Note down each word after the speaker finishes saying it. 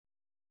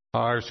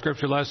Our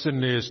scripture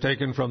lesson is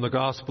taken from the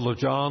Gospel of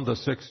John, the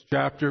 6th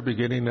chapter,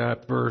 beginning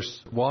at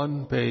verse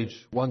 1, page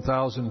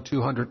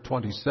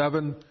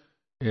 1227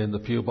 in the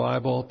Pew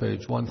Bible,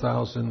 page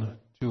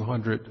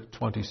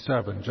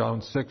 1227.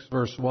 John 6,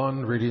 verse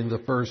 1, reading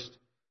the first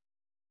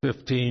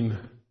 15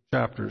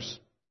 verses.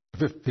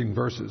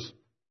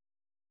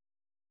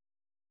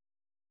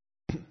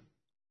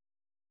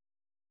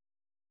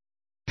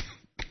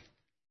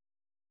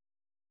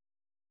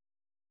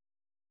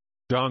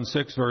 John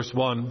 6, verse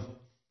 1.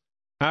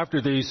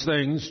 After these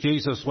things,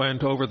 Jesus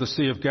went over the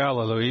Sea of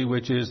Galilee,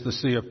 which is the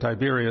Sea of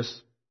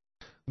Tiberias.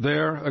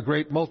 There a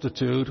great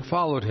multitude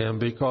followed him,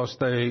 because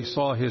they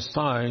saw his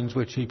signs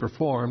which he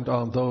performed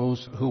on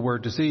those who were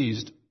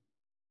diseased.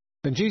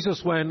 And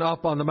Jesus went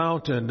up on the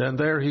mountain, and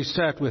there he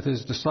sat with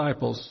his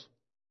disciples.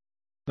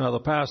 Now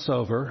the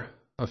Passover,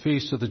 a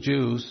feast of the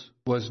Jews,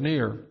 was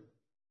near.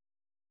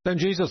 Then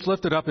Jesus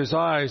lifted up his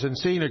eyes, and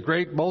seeing a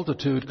great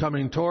multitude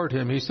coming toward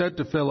him, he said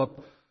to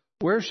Philip,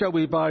 "Where shall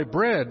we buy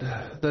bread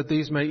that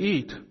these may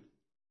eat?"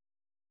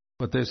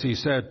 But this he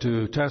said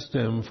to test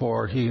him,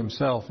 for he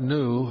himself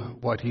knew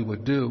what he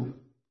would do.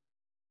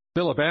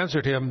 Philip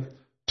answered him,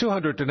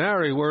 200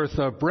 denarii worth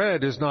of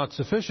bread is not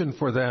sufficient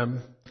for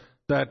them,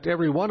 that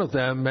every one of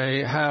them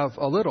may have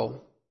a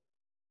little.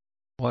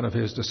 One of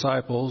his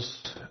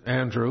disciples,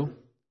 Andrew,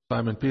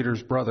 Simon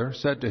Peter's brother,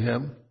 said to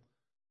him,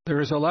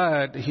 "There is a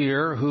lad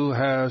here who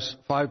has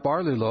 5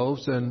 barley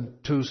loaves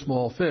and 2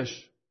 small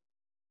fish.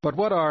 But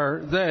what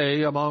are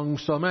they among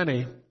so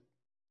many?"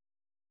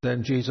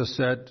 Then Jesus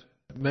said,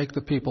 "Make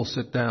the people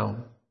sit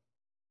down."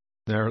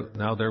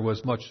 Now there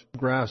was much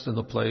grass in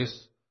the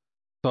place,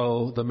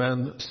 so the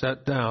men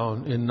sat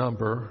down in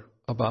number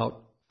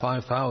about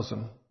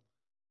 5,000.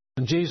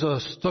 And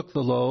Jesus took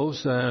the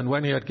loaves, and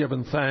when he had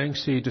given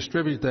thanks, he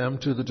distributed them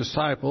to the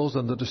disciples,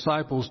 and the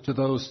disciples to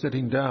those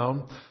sitting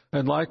down,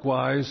 and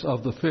likewise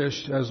of the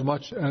fish as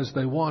much as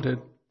they wanted.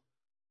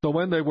 So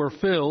when they were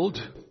filled,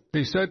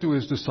 he said to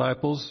his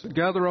disciples,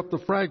 "Gather up the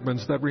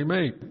fragments that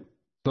remain,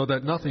 so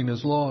that nothing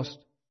is lost."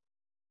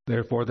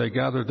 Therefore they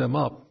gathered them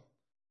up,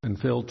 and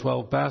filled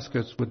 12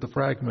 baskets with the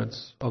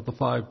fragments of the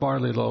 5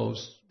 barley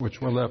loaves, which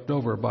were left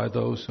over by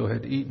those who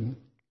had eaten.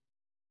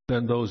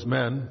 Then those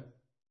men,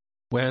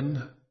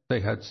 when they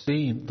had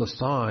seen the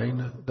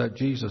sign that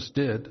Jesus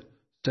did,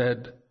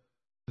 said,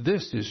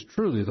 "This is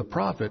truly the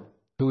prophet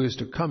who is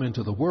to come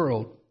into the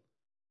world."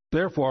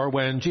 Therefore,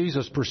 when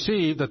Jesus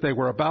perceived that they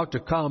were about to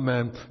come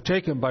and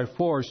take him by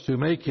force to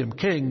make him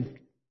king,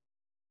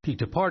 he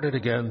departed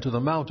again to the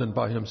mountain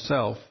by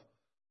himself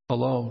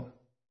alone.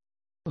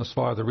 Thus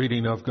far the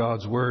reading of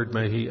God's word.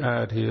 May he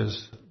add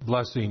his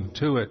blessing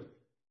to it.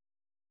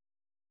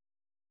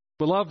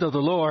 Beloved of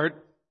the Lord,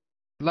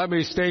 let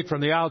me state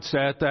from the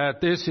outset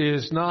that this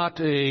is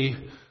not a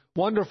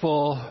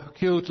wonderful,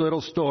 cute little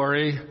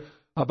story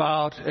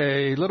about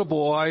a little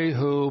boy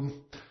who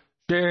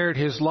shared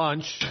his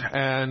lunch,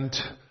 and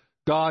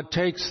God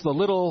takes the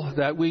little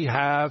that we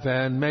have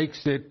and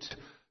makes it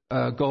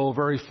go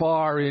very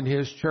far in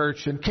his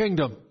church and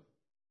kingdom.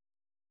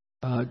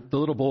 The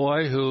little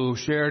boy who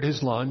shared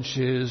his lunch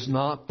is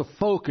not the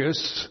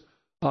focus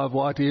of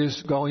what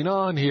is going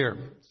on here.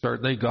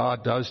 Certainly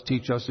God does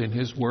teach us in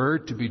his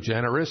word to be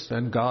generous,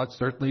 and God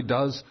certainly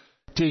does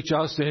teach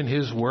us in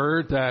his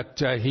word that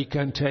he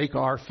can take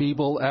our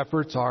feeble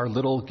efforts, our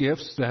little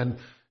gifts, and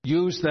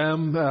use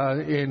them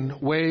in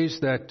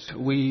ways that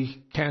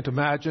we can't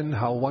imagine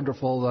how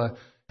wonderful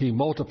he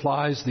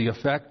multiplies the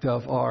effect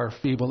of our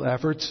feeble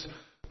efforts.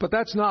 But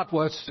that's not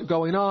what's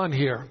going on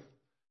here.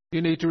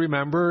 You need to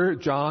remember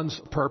John's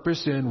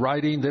purpose in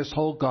writing this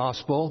whole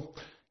gospel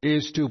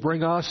is to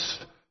bring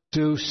us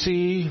to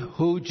see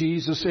who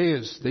Jesus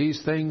is. These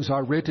things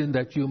are written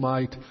that you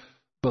might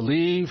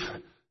believe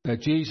that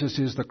Jesus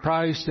is the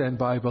Christ, and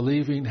by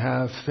believing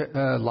have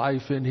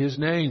life in his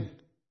name.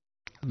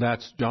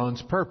 That's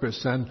John's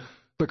purpose. And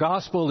the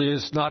gospel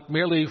is not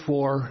merely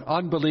for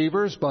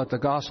unbelievers, but the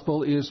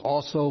gospel is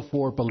also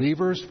for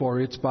believers, for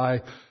it's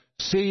by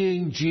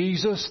seeing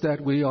Jesus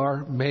that we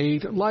are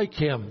made like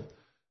him.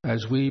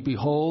 As we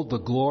behold the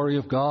glory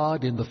of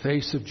God in the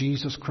face of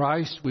Jesus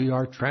Christ, we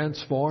are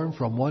transformed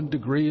from one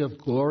degree of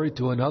glory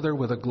to another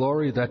with a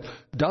glory that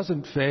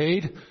doesn't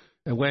fade.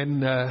 And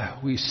when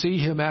we see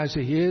him as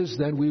he is,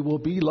 then we will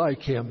be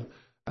like him.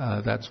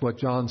 That's what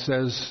John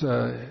says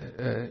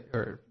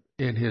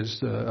in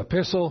his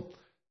epistle,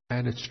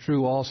 and it's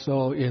true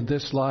also in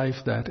this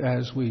life that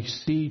as we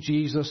see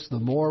Jesus, the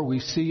more we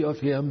see of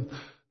him,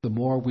 the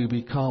more we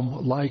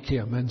become like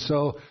him. And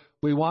so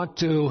we want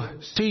to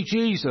see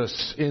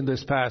Jesus in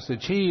this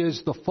passage. He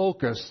is the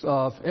focus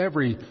of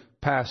every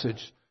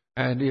passage,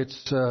 and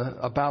it's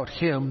about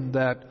him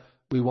that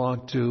we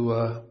want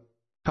to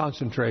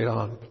concentrate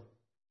on.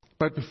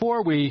 But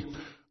before we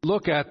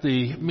look at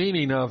the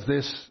meaning of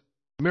this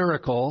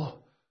miracle,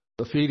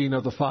 the feeding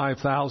of the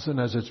 5,000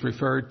 as it's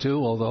referred to,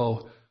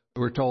 although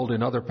we're told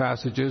in other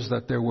passages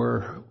that there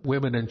were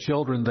women and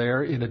children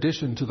there in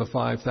addition to the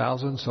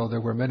 5,000, so there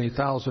were many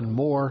thousand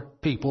more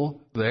people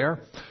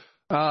there.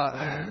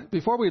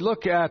 Before we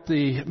look at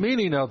the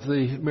meaning of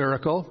the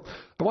miracle,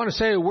 I want to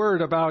say a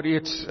word about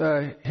its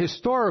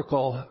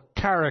historical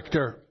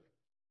character.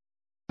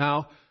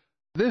 Now,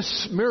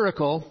 this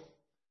miracle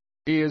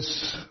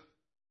is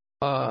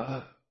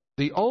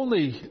the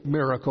only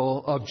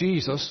miracle of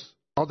Jesus,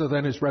 other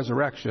than his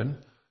resurrection,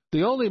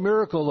 the only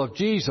miracle of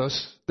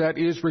Jesus that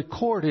is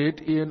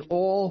recorded in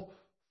all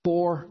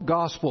four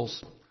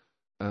Gospels.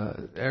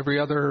 Every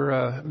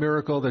other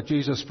miracle that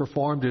Jesus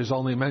performed is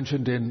only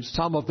mentioned in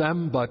some of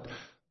them, but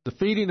the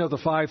feeding of the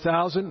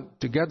 5,000,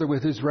 together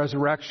with his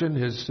resurrection,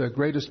 his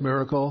greatest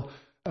miracle,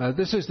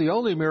 this is the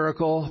only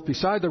miracle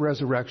beside the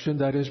resurrection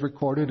that is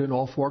recorded in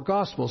all four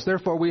Gospels.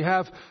 Therefore, we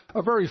have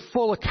a very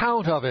full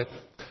account of it.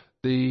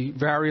 The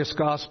various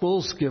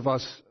Gospels give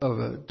us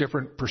a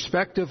different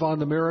perspective on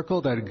the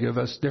miracle, that give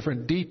us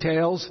different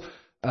details.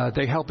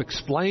 They help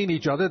explain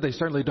each other. They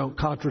certainly don't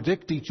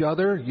contradict each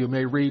other. You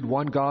may read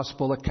one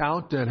Gospel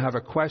account and have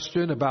a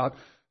question about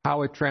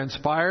how it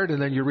transpired,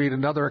 and then you read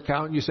another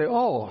account and you say,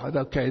 oh,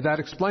 okay, that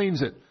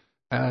explains it.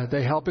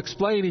 They help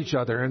explain each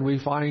other, and we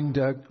find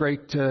a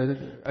great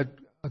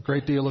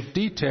deal of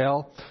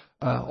detail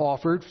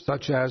offered,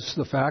 such as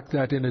the fact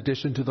that in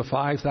addition to the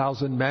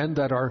 5,000 men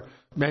that are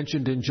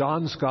mentioned in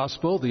John's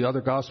Gospel, the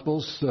other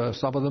Gospels,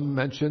 some of them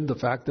mention the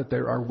fact that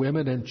there are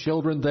women and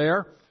children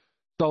there,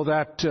 so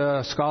that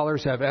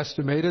scholars have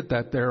estimated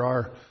that there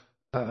are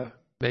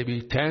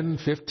maybe 10,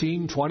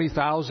 15,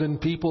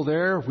 20,000 people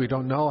there. We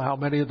don't know how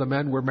many of the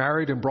men were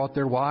married and brought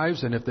their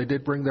wives, and if they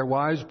did bring their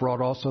wives, brought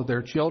also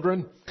their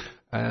children,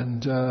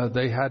 and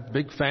they had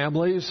big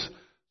families.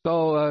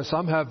 So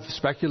some have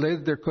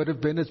speculated there could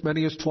have been as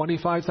many as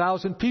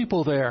 25,000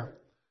 people there.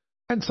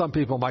 And some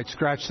people might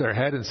scratch their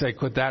head and say,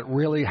 could that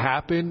really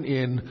happen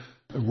in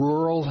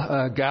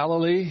rural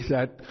Galilee,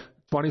 that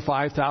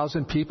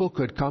 25,000 people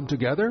could come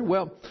together?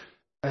 Well,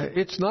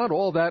 it's not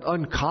all that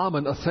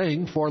uncommon a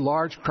thing for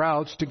large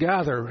crowds to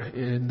gather.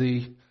 In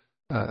the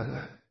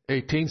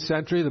 18th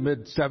century, the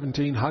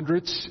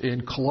mid-1700s,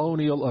 in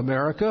colonial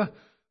America,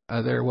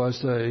 there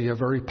was a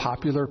very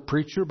popular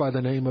preacher by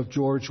the name of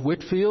George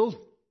Whitefield,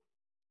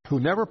 who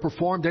never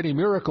performed any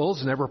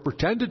miracles, never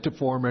pretended to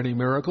perform any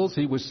miracles.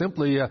 He was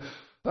simply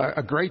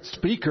a great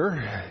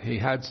speaker. He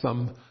had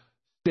some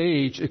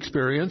stage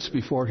experience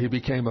before he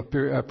became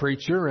a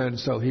preacher, and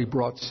so he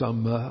brought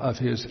some of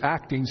his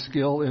acting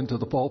skill into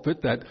the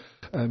pulpit that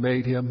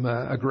made him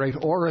a great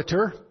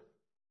orator.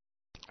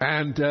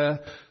 And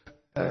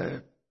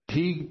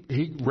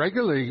he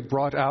regularly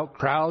brought out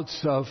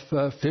crowds of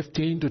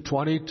 15 to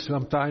 20,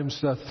 sometimes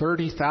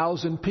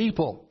 30,000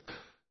 people.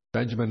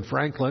 Benjamin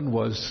Franklin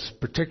was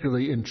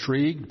particularly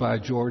intrigued by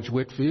George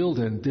Whitefield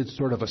and did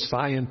sort of a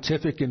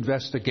scientific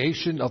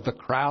investigation of the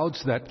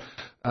crowds that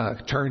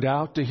turned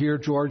out to hear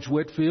George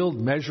Whitefield,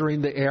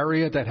 measuring the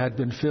area that had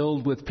been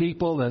filled with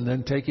people and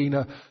then taking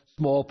a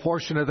small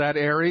portion of that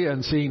area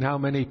and seeing how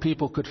many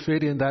people could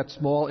fit in that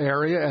small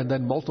area and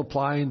then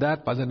multiplying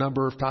that by the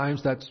number of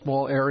times that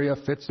small area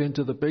fits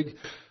into the big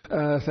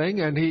thing.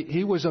 And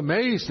he was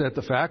amazed at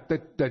the fact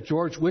that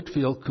George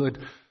Whitefield could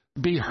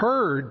be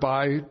heard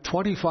by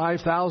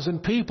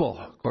 25,000 people.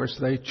 Of course,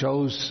 they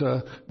chose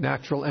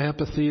natural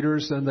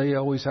amphitheaters, and they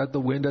always had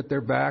the wind at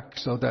their back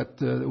so that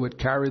it would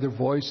carry their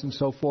voice and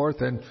so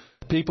forth. And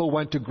people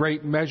went to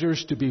great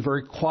measures to be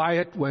very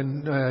quiet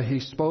when he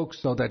spoke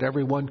so that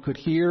everyone could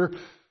hear.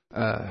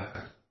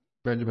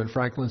 Benjamin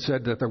Franklin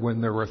said that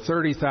when there were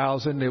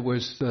 30,000, it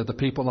was the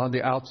people on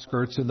the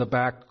outskirts in the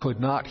back could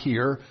not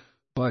hear.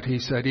 But he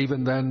said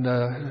even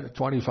then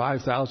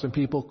 25,000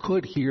 people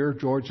could hear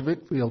George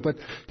Whitefield. But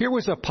here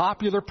was a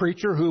popular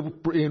preacher who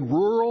in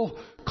rural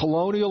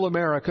colonial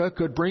America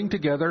could bring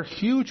together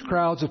huge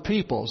crowds of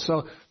people.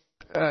 So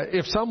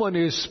if someone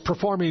is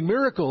performing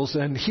miracles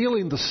and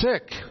healing the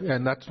sick,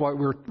 and that's why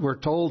we're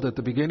told at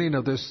the beginning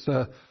of this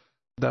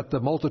that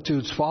the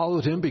multitudes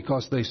followed him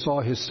because they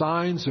saw his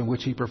signs in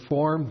which he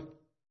performed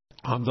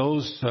on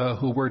those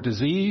who were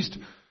diseased.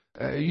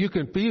 You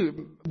can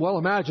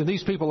imagine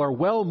these people are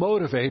well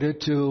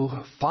motivated to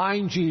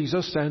find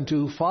Jesus and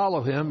to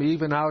follow him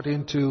even out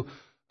into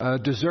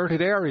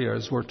deserted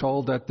areas. We're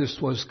told that this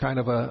was kind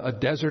of a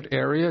desert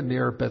area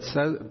near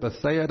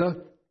Bethsaida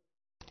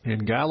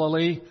in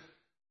Galilee,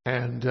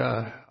 and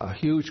a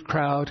huge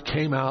crowd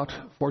came out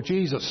for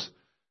Jesus.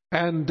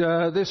 And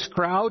this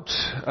crowd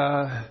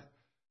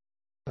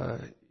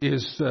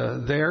is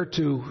there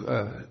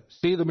to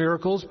see the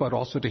miracles, but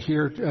also to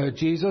hear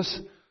Jesus.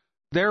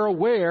 They're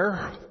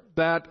aware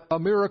that a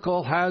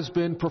miracle has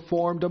been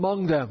performed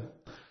among them.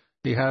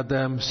 He had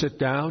them sit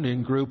down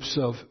in groups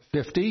of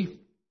 50,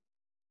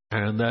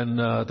 and then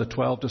the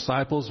 12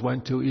 disciples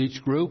went to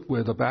each group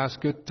with a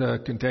basket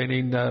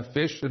containing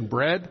fish and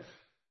bread.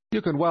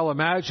 You can well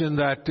imagine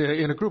that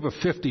in a group of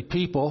 50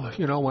 people,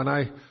 when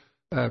I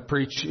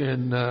preach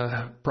in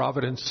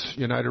Providence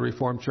United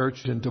Reformed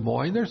Church in Des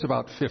Moines, there's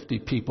about 50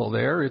 people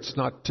there. It's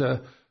not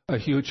a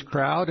huge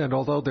crowd, and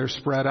although they're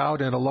spread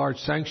out in a large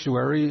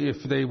sanctuary, if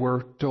they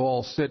were to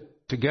all sit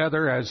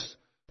together as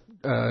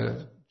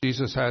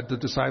Jesus had the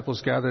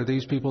disciples gather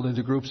these people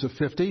into groups of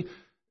 50,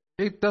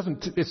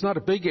 it's not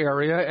a big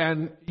area,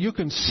 and you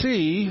can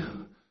see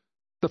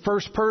the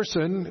first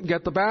person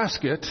get the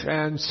basket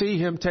and see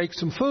him take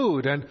some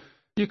food. And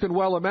you can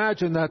well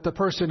imagine that the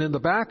person in the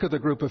back of the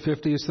group of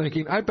 50 is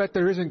thinking, I bet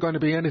there isn't going to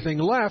be anything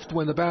left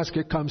when the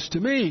basket comes to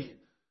me.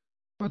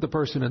 But the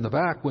person in the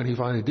back, when he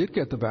finally did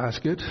get the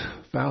basket,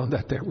 found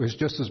that there was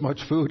just as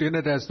much food in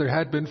it as there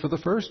had been for the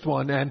first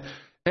one. And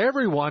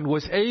everyone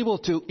was able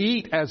to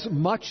eat as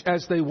much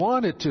as they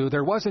wanted to.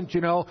 There wasn't,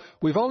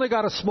 we've only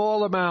got a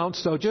small amount,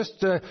 so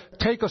just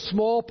take a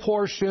small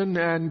portion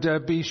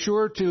and be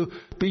sure to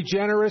be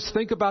generous.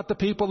 Think about the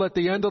people at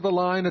the end of the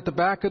line, at the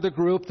back of the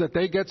group, that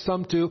they get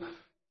some too.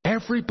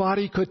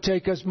 Everybody could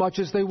take as much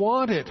as they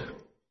wanted.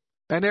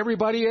 And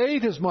everybody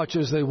ate as much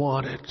as they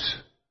wanted.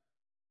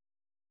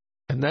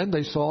 And then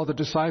they saw the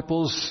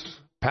disciples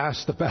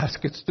pass the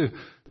baskets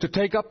to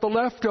take up the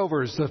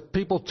leftovers. The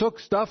people took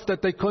stuff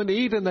that they couldn't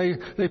eat and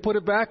they put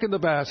it back in the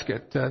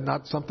basket.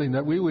 Not something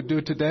that we would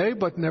do today,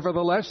 but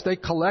nevertheless, they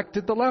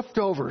collected the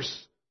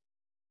leftovers.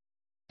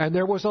 And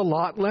there was a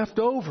lot left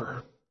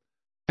over.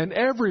 And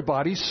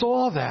everybody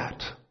saw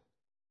that.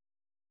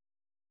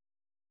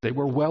 They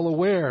were well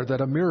aware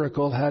that a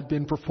miracle had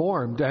been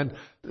performed. And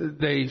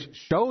they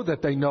show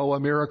that they know a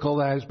miracle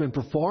has been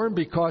performed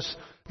because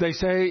they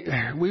say,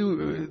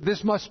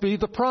 this must be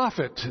the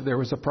prophet. There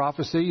was a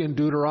prophecy in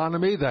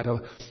Deuteronomy that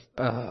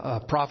a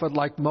prophet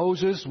like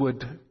Moses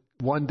would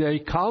one day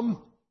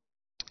come.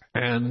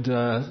 And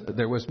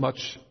there was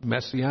much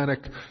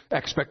messianic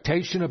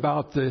expectation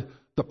about the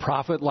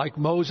prophet like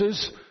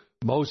Moses.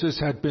 Moses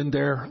had been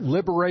their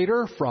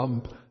liberator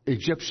from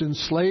Egyptian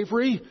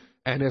slavery.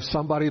 And if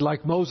somebody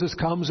like Moses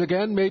comes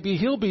again, maybe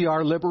he'll be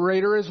our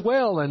liberator as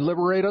well and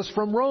liberate us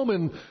from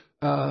Roman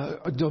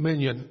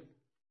dominion.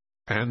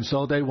 And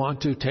so they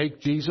want to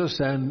take Jesus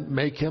and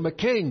make him a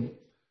king.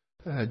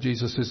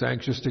 Jesus is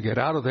anxious to get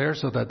out of there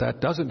so that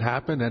doesn't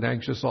happen, and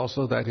anxious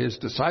also that his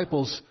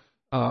disciples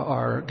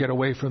get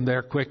away from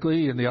there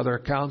quickly. In the other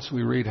accounts,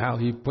 we read how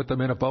he put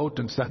them in a boat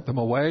and sent them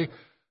away.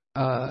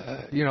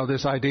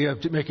 This idea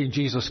of making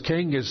Jesus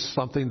king is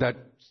something that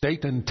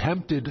Satan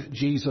tempted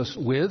Jesus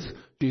with.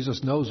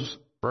 Jesus knows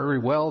very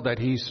well that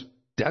he's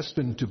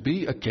destined to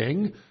be a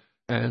king.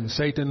 And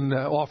Satan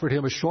offered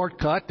him a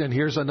shortcut, and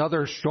here's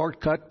another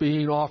shortcut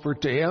being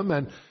offered to him.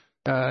 And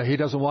he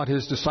doesn't want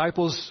his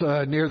disciples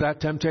near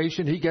that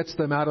temptation. He gets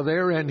them out of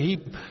there, and he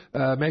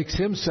makes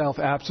himself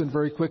absent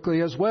very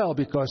quickly as well,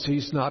 because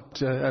he's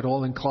not at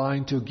all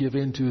inclined to give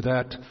in to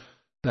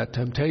that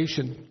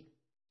temptation.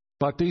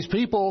 But these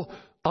people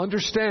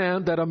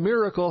understand that a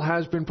miracle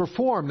has been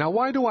performed. Now,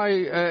 why do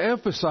I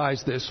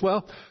emphasize this?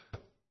 Well,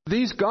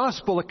 these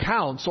gospel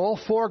accounts, all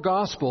four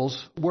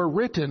gospels, were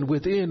written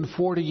within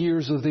 40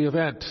 years of the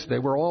event. They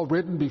were all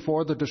written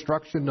before the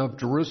destruction of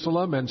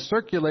Jerusalem and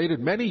circulated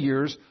many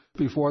years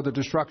before the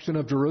destruction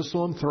of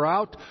Jerusalem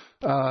throughout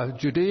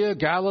Judea,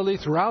 Galilee,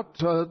 throughout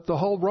the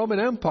whole Roman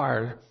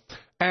Empire.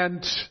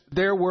 And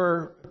there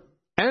were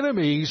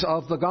enemies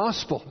of the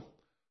gospel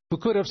who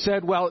could have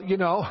said, well,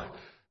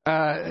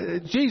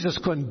 Jesus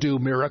couldn't do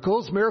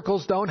miracles.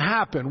 Miracles don't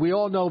happen. We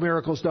all know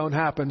miracles don't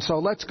happen. So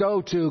let's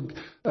go to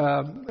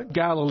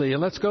Galilee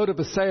and let's go to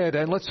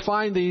Bethsaida and let's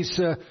find these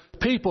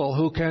people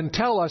who can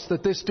tell us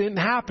that this didn't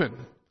happen.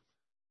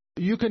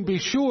 You can be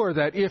sure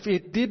that if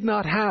it did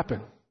not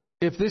happen,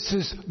 if this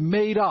is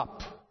made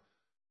up,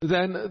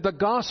 then the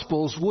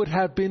Gospels would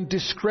have been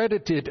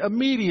discredited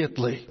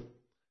immediately.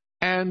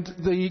 And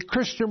the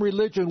Christian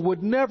religion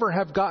would never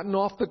have gotten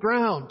off the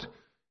ground.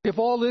 If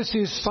all this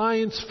is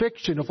science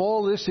fiction, if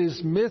all this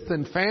is myth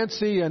and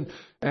fancy and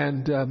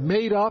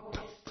made up,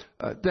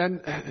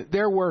 then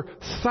there were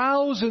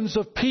thousands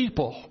of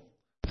people,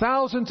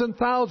 thousands and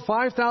thousands,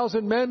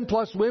 5,000 men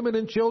plus women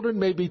and children,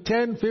 maybe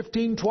 10,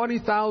 15,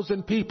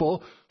 20,000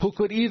 people who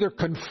could either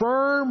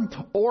confirm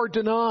or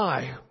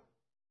deny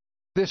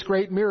this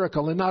great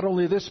miracle. And not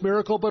only this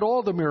miracle, but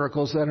all the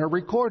miracles that are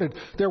recorded.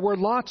 There were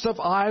lots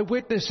of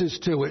eyewitnesses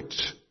to it.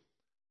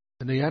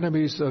 And the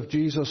enemies of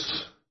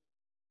Jesus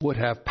would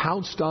have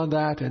pounced on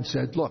that and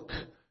said, look,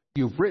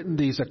 you've written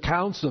these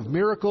accounts of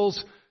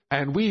miracles,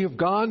 and we have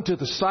gone to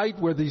the site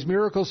where these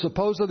miracles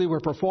supposedly were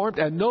performed,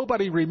 and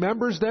nobody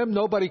remembers them,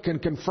 nobody can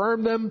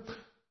confirm them.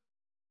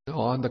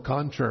 On the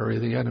contrary,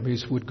 the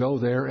enemies would go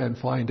there and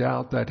find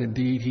out that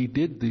indeed he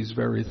did these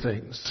very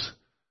things.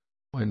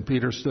 When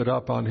Peter stood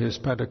up on his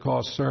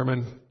Pentecost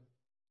sermon,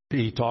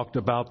 he talked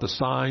about the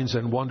signs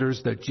and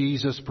wonders that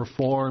Jesus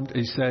performed.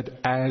 He said,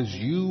 as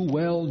you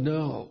well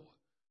know,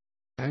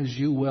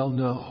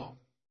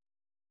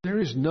 there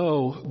is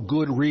no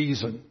good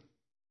reason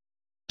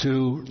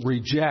to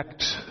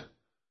reject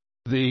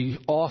the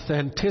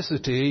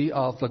authenticity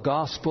of the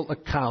gospel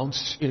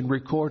accounts in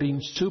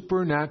recording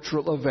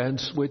supernatural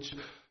events,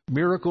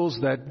 miracles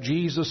that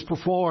Jesus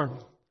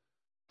performed.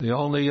 The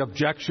only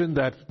objection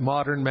that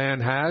modern man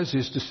has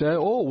is to say,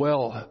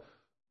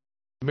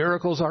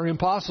 miracles are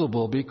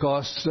impossible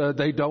because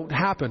they don't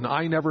happen.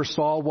 I never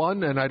saw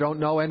one, and I don't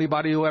know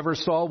anybody who ever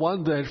saw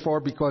one. Therefore,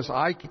 because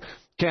I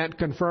can't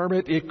confirm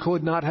it, it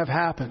could not have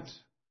happened.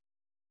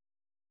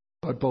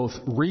 but both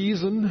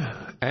reason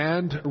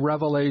and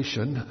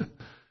revelation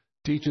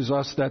teaches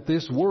us that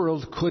this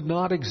world could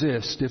not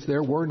exist if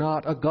there were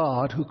not a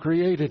God who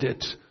created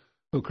it,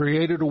 who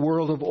created a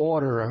world of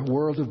order, a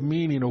world of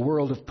meaning, a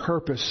world of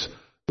purpose,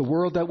 the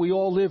world that we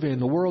all live in,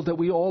 the world that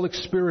we all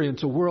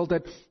experience, a world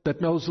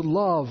that knows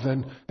love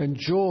and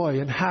joy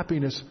and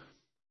happiness.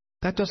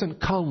 That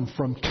doesn't come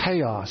from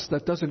chaos.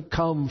 That doesn't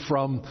come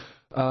from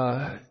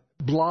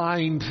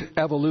blind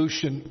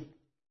evolution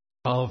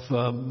of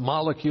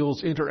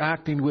molecules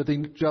interacting with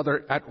each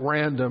other at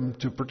random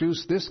to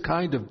produce this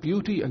kind of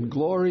beauty and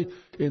glory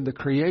in the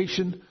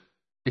creation.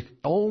 It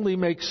only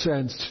makes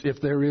sense if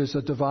there is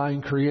a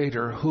divine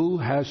creator who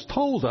has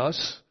told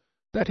us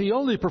that he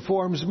only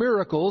performs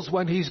miracles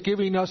when he's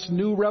giving us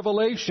new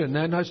revelation,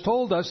 and has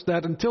told us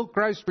that until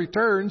Christ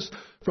returns,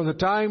 from the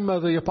time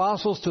of the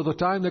apostles to the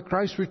time that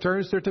Christ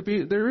returns,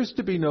 there is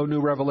to be no new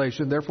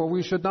revelation. Therefore,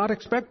 we should not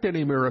expect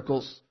any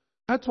miracles.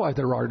 That's why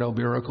there are no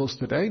miracles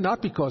today,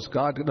 not because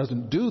God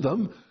doesn't do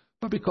them,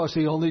 but because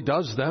he only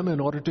does them in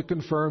order to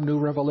confirm new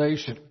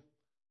revelation.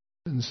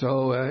 And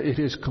so it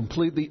is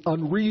completely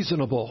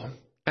unreasonable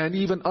and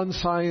even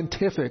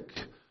unscientific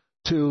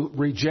to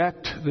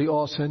reject the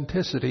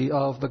authenticity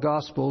of the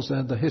Gospels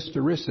and the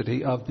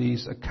historicity of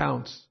these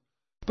accounts.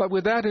 But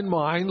with that in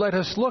mind, let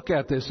us look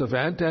at this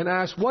event and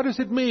ask, what does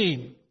it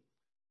mean?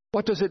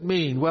 What does it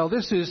mean? Well,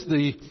 this is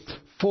the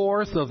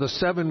fourth of the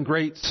 7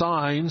 great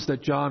signs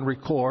that John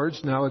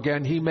records. Now,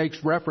 again, he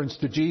makes reference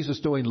to Jesus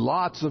doing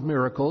lots of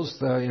miracles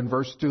in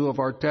verse 2 of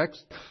our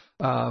text.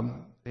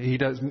 He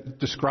doesn't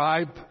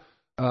describe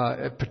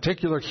a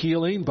particular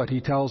healing, but he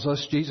tells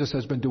us Jesus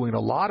has been doing a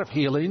lot of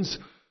healings.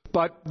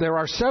 But there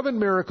are 7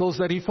 miracles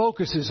that he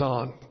focuses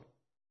on,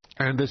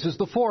 and this is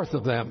the fourth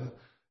of them.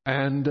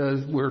 And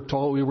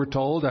we were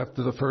told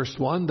after the first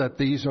one that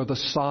these are the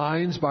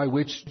signs by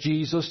which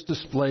Jesus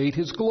displayed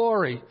his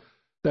glory.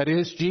 That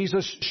is,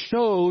 Jesus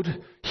showed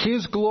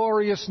his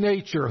glorious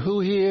nature,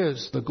 who he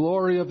is, the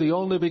glory of the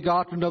only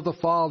begotten of the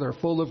Father,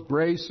 full of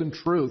grace and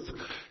truth.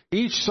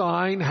 Each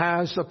sign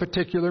has a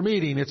particular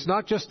meaning. It's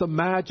not just a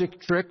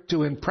magic trick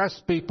to impress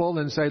people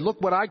and say,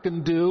 look what I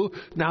can do,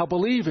 now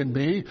believe in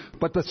me.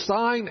 But the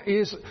sign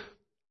is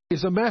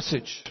a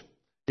message.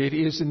 It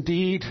is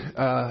indeed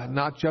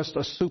not just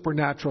a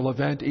supernatural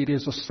event. It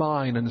is a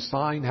sign, and a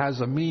sign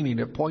has a meaning.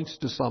 It points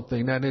to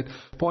something, and it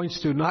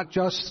points to not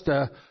just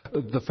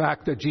the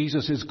fact that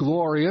Jesus is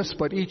glorious,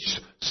 but each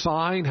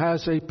sign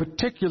has a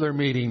particular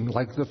meaning,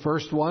 like the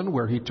first one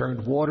where he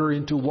turned water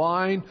into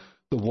wine.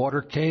 The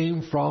water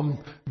came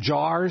from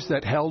jars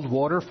that held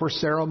water for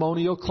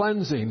ceremonial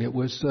cleansing. It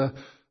was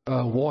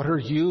water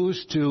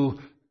used to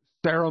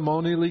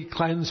ceremonially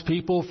cleanse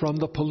people from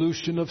the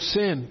pollution of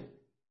sin.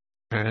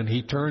 And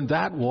he turned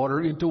that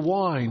water into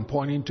wine,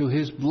 pointing to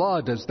his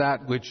blood as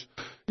that which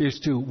is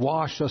to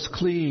wash us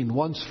clean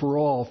once for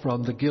all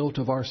from the guilt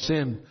of our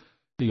sin.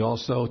 He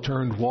also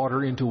turned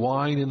water into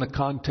wine in the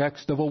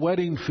context of a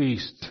wedding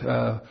feast,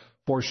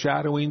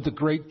 foreshadowing the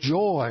great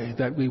joy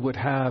that we would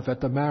have at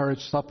the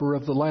marriage supper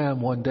of the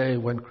Lamb one day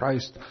when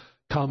Christ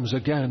comes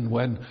again,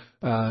 when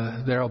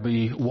there'll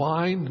be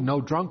wine, no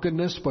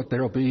drunkenness, but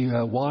there'll be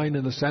wine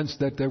in the sense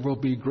that there will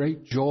be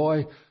great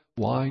joy,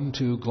 wine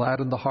to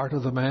gladden the heart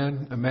of the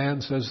man. A man,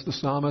 says the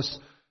psalmist,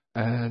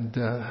 and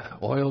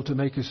oil to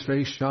make his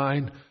face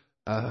shine.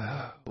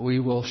 We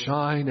will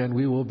shine and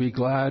we will be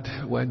glad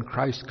when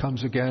Christ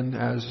comes again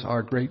as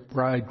our great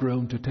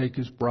bridegroom to take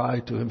his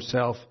bride to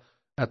himself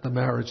at the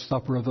marriage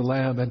supper of the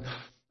Lamb.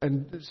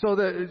 And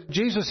so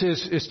Jesus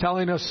is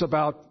telling us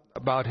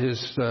about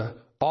his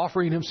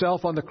offering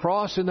himself on the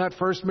cross in that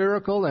first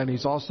miracle, and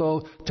he's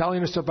also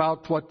telling us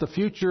about what the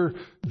future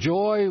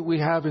joy we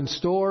have in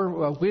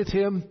store with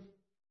him.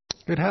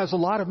 It has a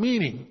lot of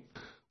meaning.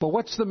 But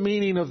what's the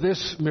meaning of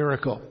this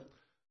miracle?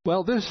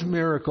 Well, this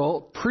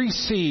miracle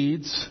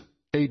precedes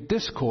a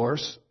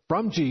discourse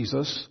from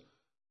Jesus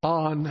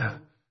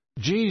on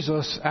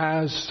Jesus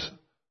as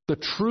the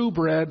true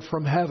bread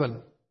from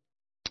heaven,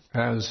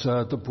 as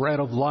the bread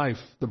of life,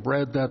 the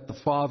bread that the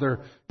Father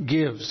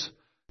gives.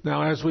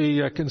 Now, as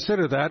we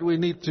consider that, we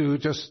need to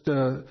just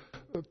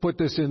put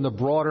this in the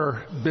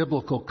broader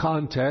biblical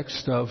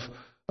context of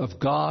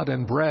God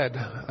and bread.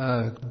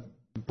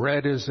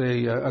 Bread is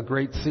a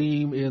great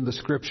theme in the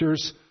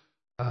Scriptures.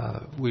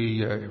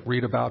 We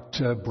read about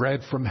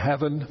bread from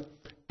heaven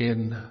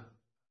in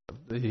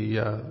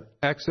the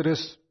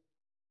Exodus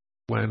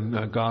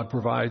when God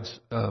provides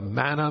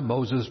manna.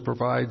 Moses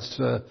provides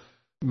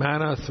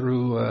manna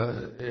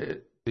through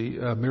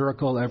the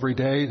miracle every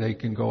day. They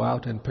can go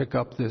out and pick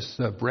up this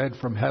bread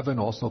from heaven,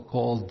 also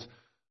called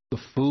the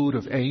food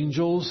of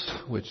angels,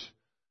 which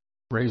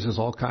raises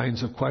all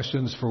kinds of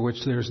questions for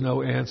which there's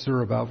no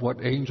answer about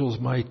what angels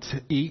might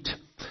eat.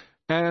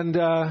 And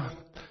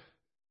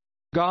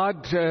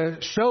God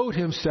showed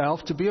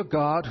himself to be a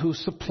God who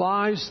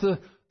supplies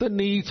the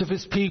needs of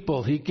his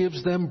people. He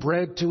gives them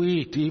bread to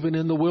eat. Even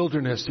in the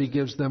wilderness, he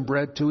gives them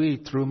bread to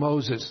eat through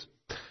Moses.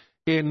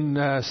 In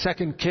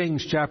 2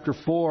 Kings chapter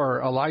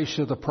 4,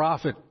 Elisha the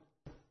prophet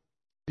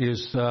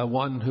is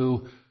one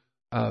who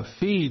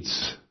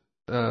feeds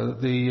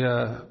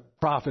the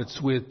prophets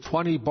with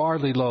 20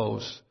 barley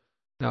loaves.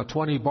 Now,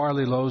 20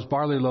 barley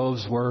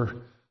loaves were,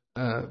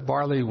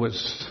 barley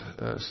was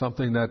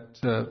something that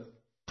the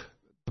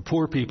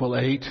poor people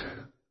ate.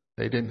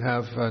 They didn't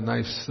have a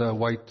nice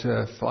white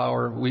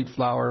wheat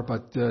flour,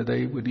 but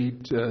they would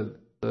eat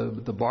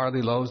the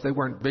barley loaves. They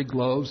weren't big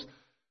loaves.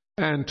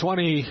 And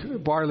 20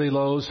 barley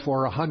loaves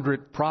for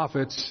 100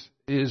 prophets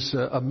is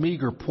a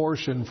meager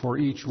portion for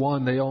each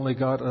one. They only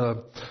got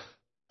a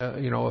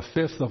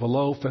fifth of a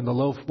loaf, and the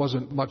loaf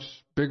wasn't much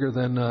bigger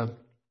than a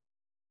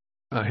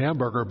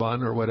hamburger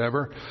bun or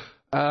whatever.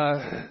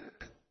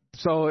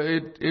 So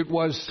it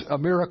was a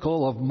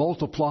miracle of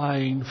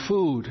multiplying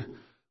food.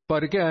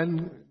 But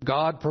again,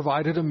 God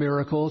provided a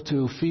miracle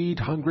to feed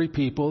hungry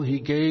people. He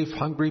gave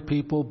hungry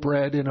people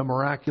bread in a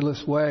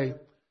miraculous way.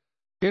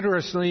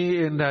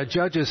 Interestingly, in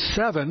Judges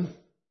 7,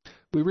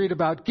 we read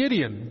about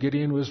Gideon.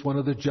 Gideon was one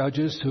of the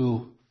judges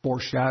who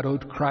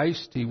foreshadowed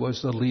Christ. He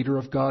was the leader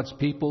of God's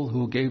people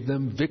who gave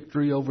them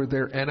victory over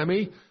their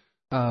enemy,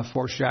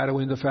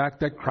 foreshadowing the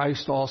fact that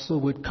Christ also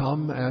would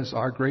come as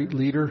our great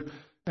leader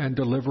and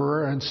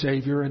deliverer and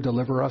Savior and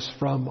deliver us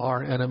from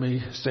our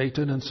enemy,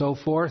 Satan, and so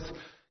forth.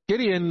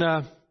 Gideon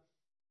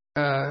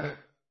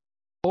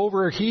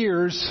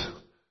overhears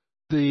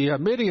the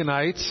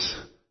Midianites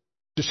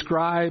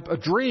describe a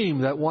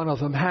dream that one of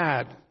them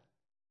had.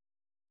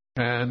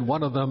 And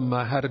one of them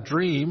had a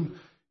dream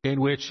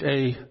in which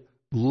a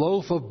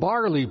loaf of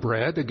barley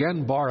bread,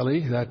 again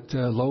barley, that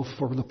loaf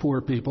for the poor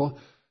people,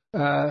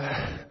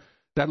 that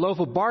loaf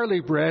of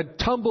barley bread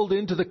tumbled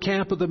into the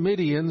camp of the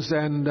Midians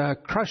and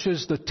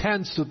crushes the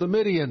tents of the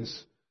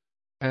Midians.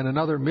 And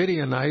another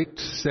Midianite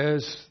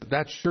says,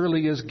 that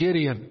surely is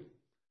Gideon.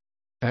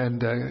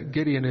 And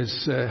Gideon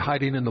is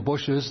hiding in the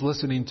bushes,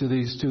 listening to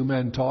these two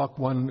men talk,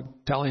 one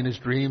telling his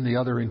dream, the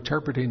other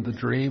interpreting the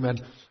dream.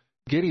 And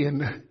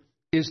Gideon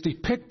is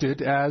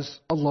depicted as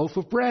a loaf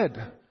of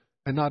bread.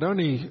 And not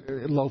only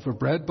a loaf of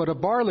bread, but a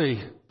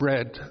barley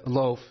bread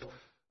loaf.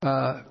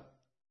 The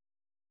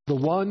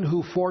one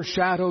who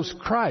foreshadows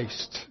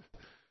Christ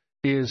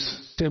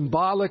is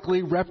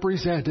symbolically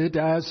represented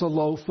as a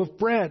loaf of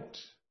bread.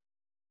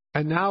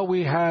 And now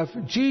we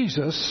have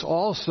Jesus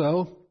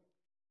also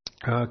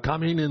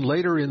coming in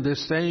later in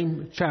this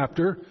same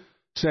chapter,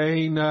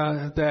 saying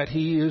that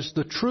he is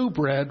the true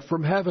bread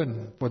from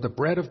heaven. For the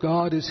bread of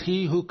God is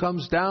he who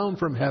comes down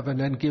from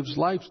heaven and gives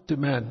life to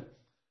men.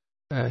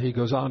 He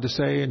goes on to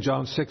say in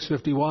John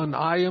 6:51,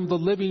 I am the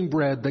living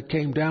bread that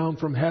came down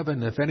from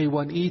heaven. If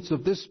anyone eats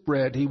of this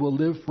bread, he will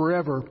live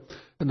forever.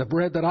 And the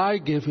bread that I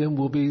give him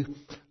will be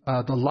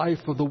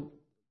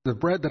the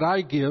bread that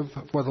I give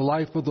for the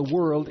life of the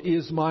world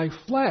is my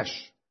flesh.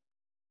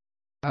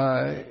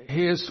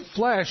 His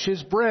flesh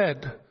is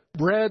bread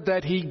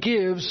that he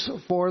gives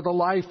for the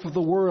life of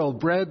the world,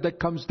 bread that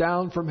comes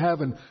down from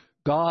heaven.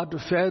 God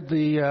fed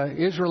the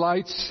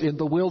Israelites in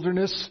the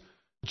wilderness.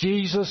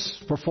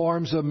 Jesus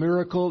performs a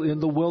miracle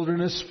in the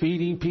wilderness,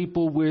 feeding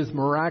people with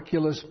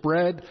miraculous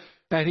bread,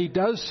 and he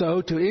does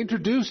so to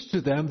introduce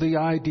to them the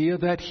idea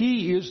that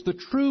he is the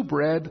true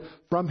bread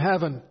from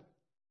heaven,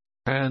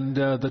 and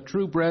the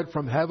true bread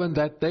from heaven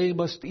that they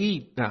must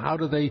eat. Now, how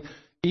do they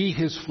eat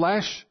his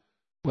flesh?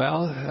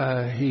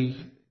 Well, he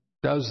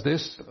does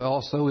this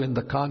also in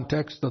the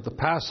context of the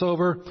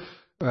Passover.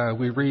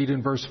 We read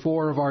in verse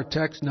 4 of our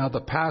text, now the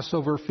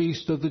Passover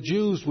feast of the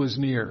Jews was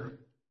near.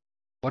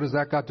 What has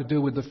that got to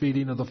do with the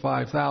feeding of the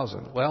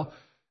 5,000? Well,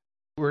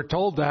 we're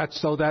told that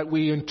so that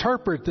we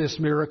interpret this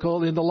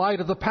miracle in the light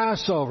of the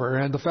Passover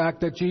and the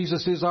fact that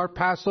Jesus is our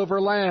Passover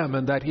lamb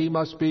and that he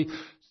must be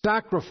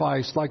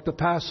sacrificed like the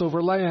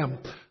Passover lamb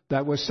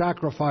that was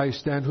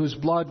sacrificed and whose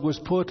blood was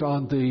put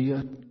on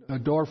the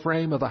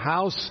doorframe of the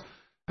house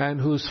and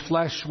whose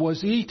flesh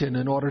was eaten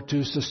in order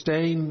to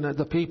sustain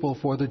the people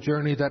for the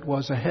journey that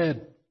was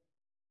ahead.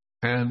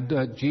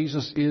 And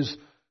Jesus is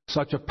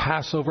such a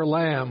Passover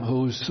lamb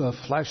whose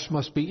flesh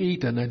must be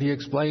eaten. And he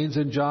explains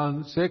in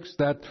John 6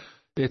 that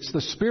it's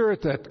the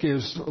Spirit that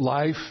gives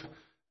life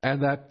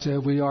and that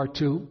we are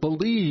to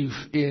believe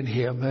in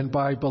him. And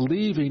by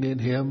believing in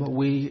him,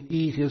 we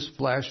eat his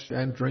flesh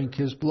and drink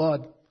his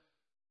blood.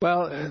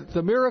 Well,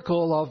 the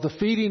miracle of the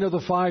feeding of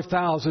the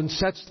 5,000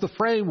 sets the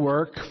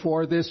framework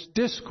for this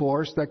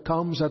discourse that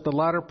comes at the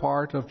latter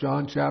part of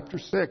John chapter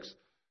 6.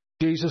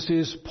 Jesus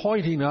is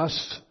pointing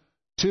us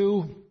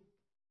to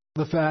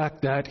the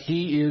fact that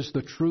he is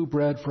the true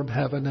bread from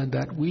heaven and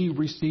that we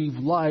receive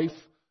life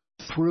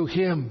through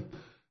him.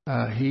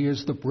 He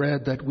is the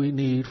bread that we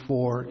need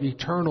for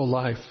eternal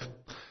life.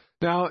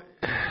 Now,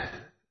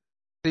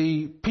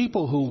 the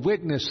people who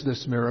witnessed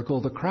this miracle,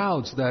 the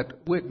crowds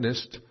that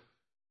witnessed,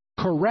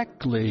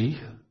 correctly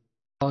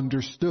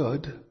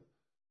understood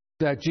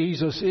that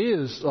Jesus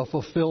is a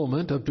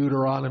fulfillment of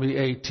Deuteronomy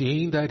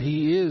 18, that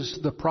he is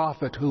the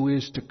prophet who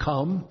is to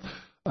come,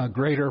 a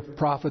greater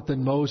prophet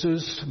than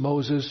Moses.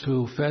 Moses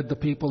who fed the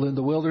people in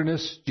the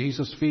wilderness.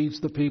 Jesus feeds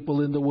the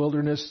people in the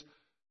wilderness.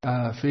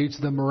 feeds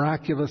them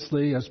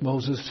miraculously, as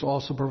Moses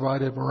also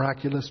provided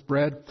miraculous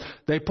bread.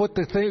 They put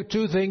the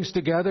two things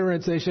together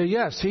and they say,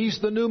 yes, he's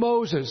the new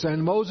Moses.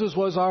 And Moses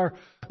was our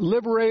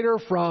liberator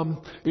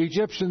from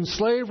Egyptian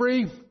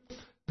slavery.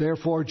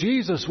 Therefore,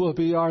 Jesus will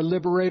be our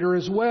liberator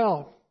as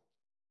well.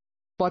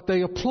 But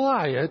they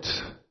apply it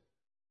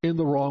in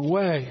the wrong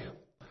way.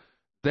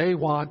 They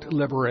want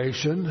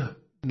liberation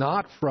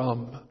not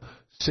from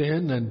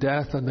sin and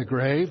death and the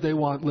grave. They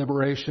want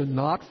liberation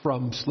not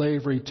from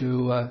slavery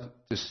to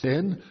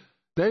sin.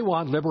 They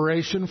want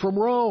liberation from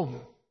Rome.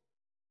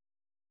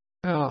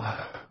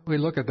 Now, we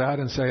look at that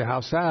and say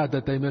how sad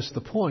that they missed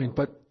the point.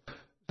 But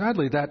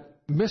sadly, that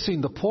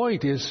missing the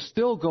point is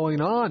still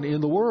going on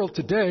in the world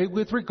today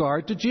with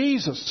regard to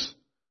Jesus.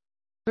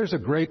 There's a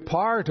great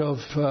part of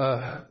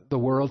the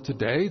world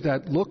today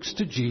that looks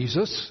to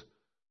Jesus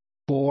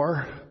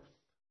for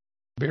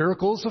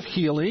miracles of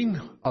healing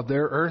of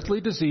their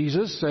earthly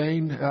diseases,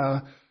 saying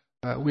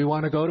we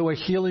want to go to a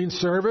healing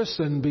service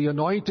and be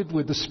anointed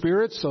with the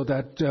Spirit so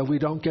that we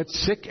don't get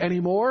sick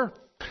anymore.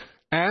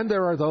 And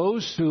there are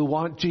those who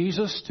want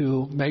Jesus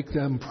to make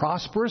them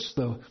prosperous,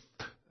 the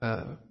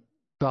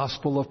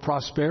gospel of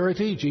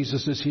prosperity.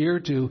 Jesus is here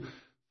to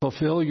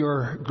fulfill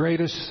your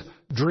greatest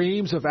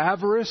dreams of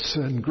avarice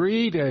and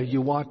greed.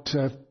 You want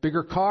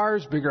bigger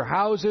cars, bigger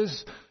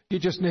houses. You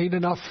just need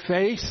enough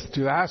faith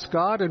to ask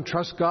God and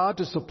trust God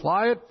to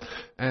supply it.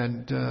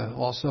 And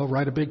also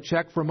write a big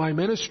check for my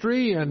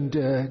ministry, and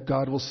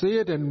God will see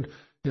it, and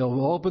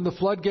He'll open the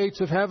floodgates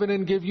of heaven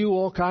and give you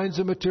all kinds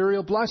of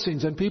material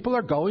blessings. And people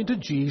are going to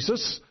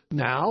Jesus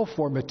now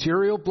for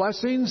material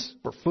blessings,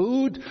 for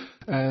food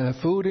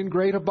in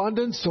great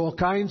abundance, all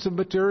kinds of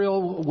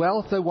material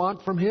wealth they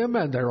want from Him.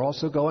 And they're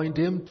also going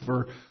to Him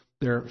for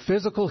their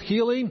physical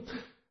healing.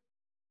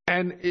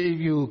 And if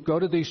you go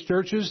to these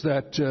churches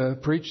that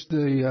preach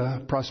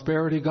the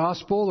prosperity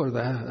gospel or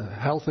the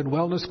health and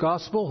wellness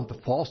gospel,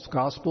 the false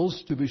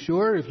gospels to be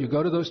sure, if you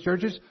go to those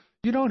churches,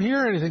 you don't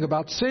hear anything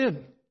about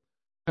sin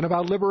and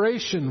about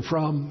liberation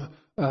from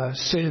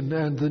sin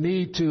and the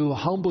need to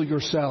humble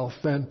yourself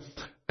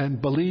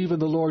and believe in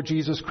the Lord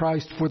Jesus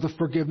Christ for the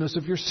forgiveness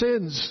of your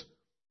sins.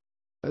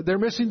 They're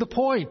missing the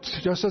point.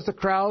 Just as the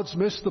crowds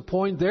missed the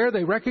point there,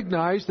 they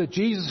recognize that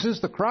Jesus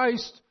is the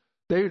Christ.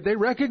 They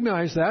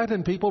recognize that,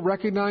 and people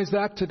recognize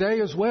that today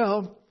as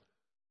well.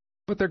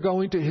 But they're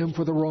going to Him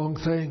for the wrong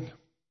thing.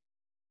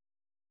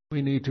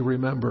 We need to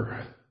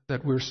remember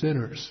that we're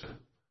sinners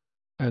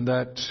and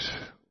that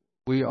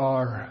we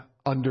are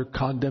under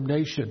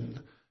condemnation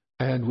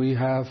and we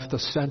have the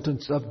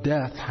sentence of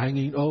death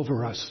hanging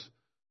over us.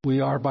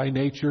 We are by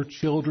nature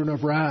children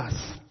of wrath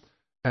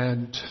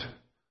and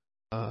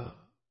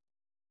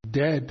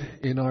dead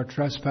in our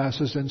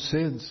trespasses and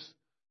sins.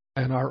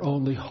 And our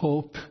only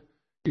hope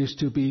is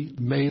to be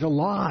made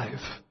alive.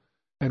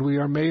 And we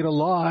are made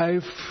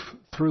alive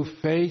through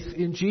faith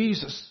in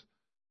Jesus.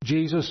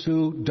 Jesus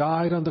who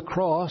died on the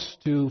cross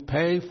to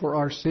pay for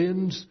our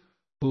sins,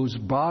 whose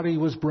body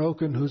was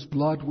broken, whose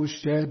blood was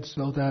shed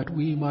so that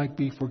we might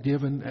be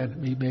forgiven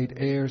and be made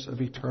heirs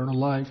of eternal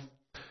life.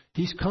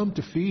 He's come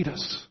to feed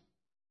us.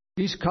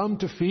 He's come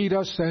to feed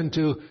us and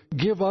to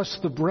give us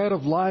the bread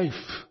of life.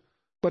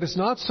 But it's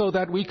not so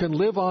that we can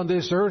live on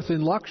this earth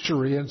in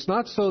luxury. And it's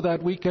not so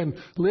that we can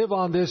live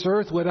on this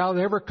earth without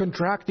ever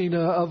contracting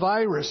a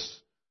virus.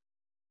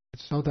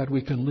 It's so that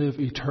we can live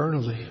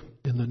eternally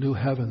in the new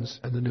heavens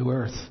and the new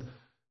earth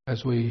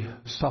as we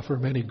suffer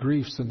many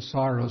griefs and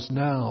sorrows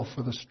now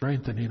for the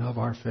strengthening of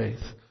our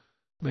faith.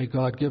 May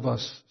God give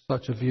us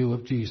such a view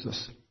of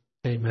Jesus.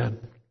 Amen.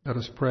 Let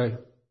us pray.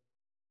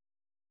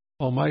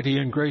 Almighty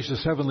and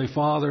gracious Heavenly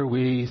Father,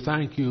 we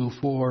thank You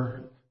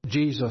for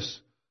Jesus,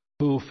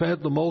 who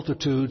fed the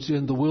multitudes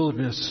in the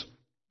wilderness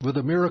with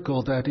a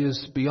miracle that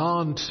is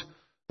beyond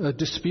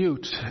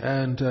dispute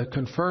and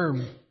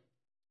confirmed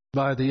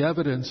by the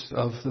evidence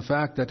of the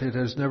fact that it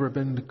has never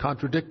been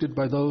contradicted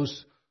by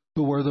those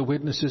who were the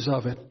witnesses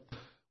of it.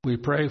 We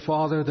pray,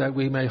 Father, that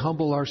we may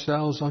humble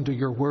ourselves under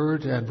Your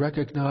word and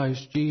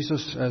recognize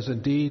Jesus as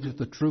indeed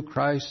the true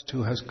Christ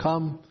who has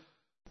come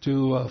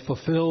to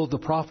fulfill the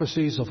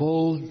prophecies of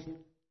old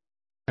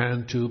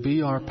and to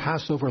be our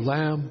Passover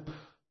lamb,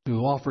 to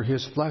offer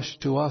His flesh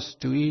to us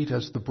to eat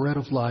as the bread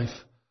of life,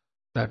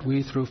 that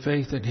we through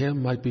faith in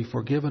Him might be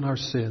forgiven our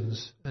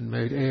sins and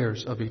made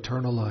heirs of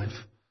eternal life.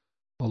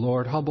 O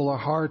Lord, humble our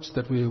hearts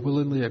that we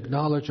willingly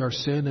acknowledge our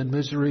sin and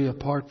misery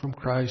apart from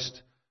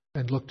Christ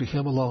and look to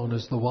Him alone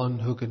as the one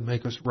who can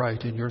make us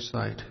right in Your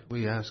sight.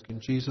 We ask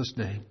in Jesus'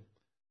 name.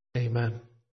 Amen.